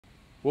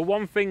Well,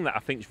 one thing that I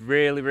think is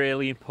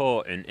really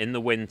important in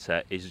the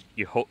winter is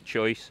your hook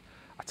choice.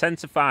 I tend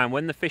to find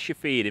when the fish are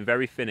feeding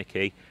very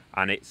finicky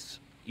and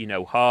it's, you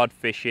know, hard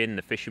fishing,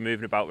 the fish are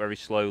moving about very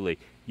slowly,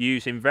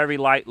 using very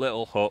light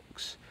little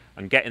hooks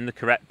and getting the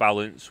correct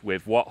balance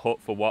with what hook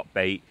for what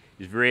bait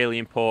is really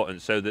important,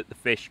 so that the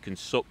fish can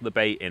suck the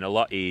bait in a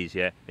lot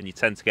easier and you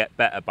tend to get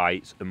better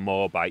bites and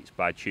more bites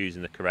by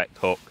choosing the correct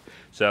hook.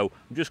 So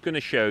I'm just going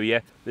to show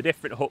you the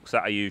different hooks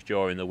that I use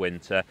during the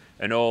winter,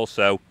 and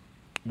also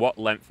what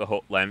length of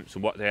hook lengths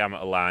and what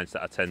diameter lines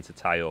that I tend to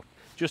tie up,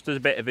 just as a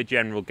bit of a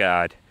general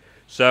guide.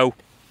 So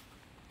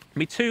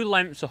my two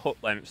lengths of hook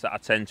lengths that I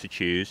tend to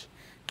choose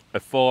are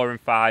 4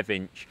 and 5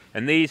 inch,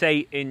 and these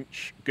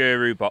 8-inch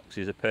Guru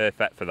boxes are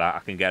perfect for that. I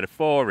can get a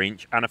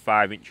 4-inch and a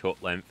 5-inch hook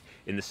length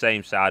in the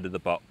same side of the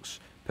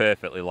box,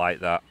 perfectly like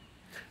that.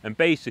 And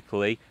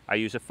basically I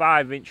use a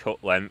 5-inch hook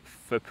length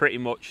for pretty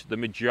much the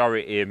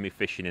majority of me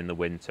fishing in the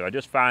winter. I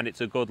just find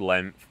it's a good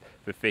length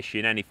for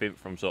fishing anything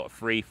from sort of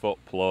 3 foot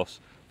plus,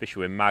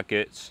 fishing with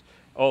maggots,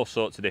 all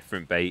sorts of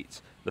different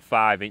baits. The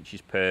 5-inch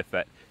is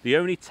perfect. The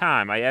only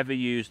time I ever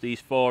use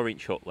these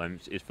 4-inch hook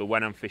lengths is for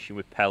when I'm fishing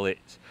with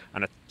pellets,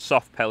 and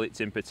soft pellets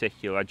in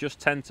particular. I just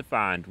tend to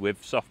find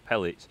with soft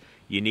pellets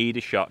you need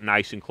a shot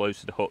nice and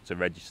close to the hook to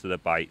register the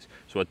bites,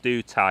 so I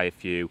do tie a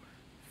few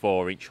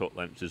 4-inch hook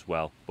lengths as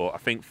well, but I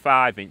think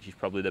 5-inch is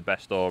probably the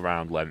best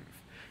all-round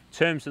length. In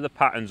terms of the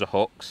patterns of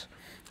hooks,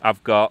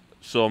 I've got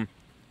some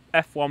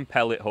F1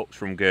 pellet hooks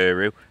from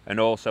Guru and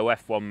also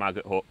F1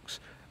 maggot hooks,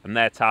 and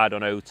they're tied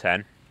on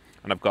 010,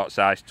 and I've got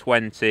size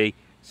 20,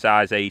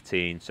 size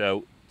 18,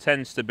 so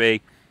tends to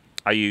be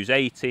I use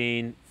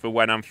 18 for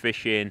when I'm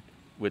fishing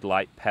with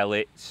like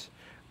pellets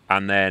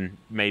and then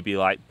maybe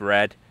like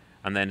bread,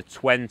 and then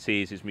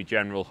 20s is my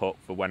general hook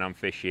for when I'm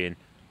fishing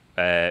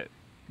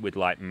with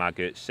like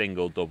maggot,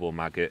 single, double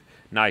maggot,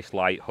 nice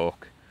light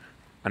hook.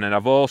 And then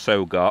I've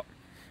also got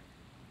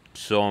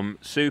some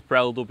Super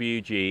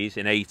LWGs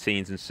in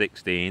 18s and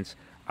 16s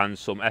and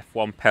some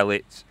F1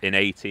 pellets in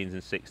 18s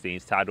and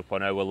 16s tied up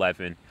on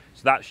 011.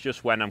 So that's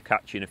just when I'm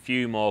catching a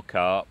few more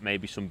carp,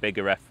 maybe some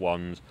bigger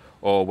F1s,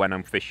 or when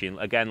I'm fishing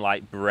again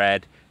like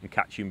bread and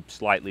catching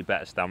slightly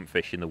better stamp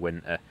fish in the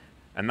winter.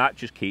 And that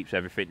just keeps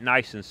everything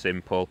nice and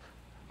simple.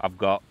 I've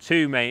got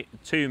two main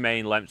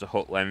lengths of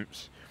hook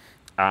lengths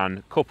and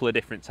a couple of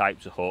different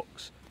types of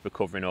hooks for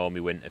covering all my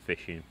winter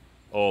fishing,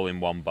 all in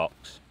one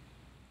box.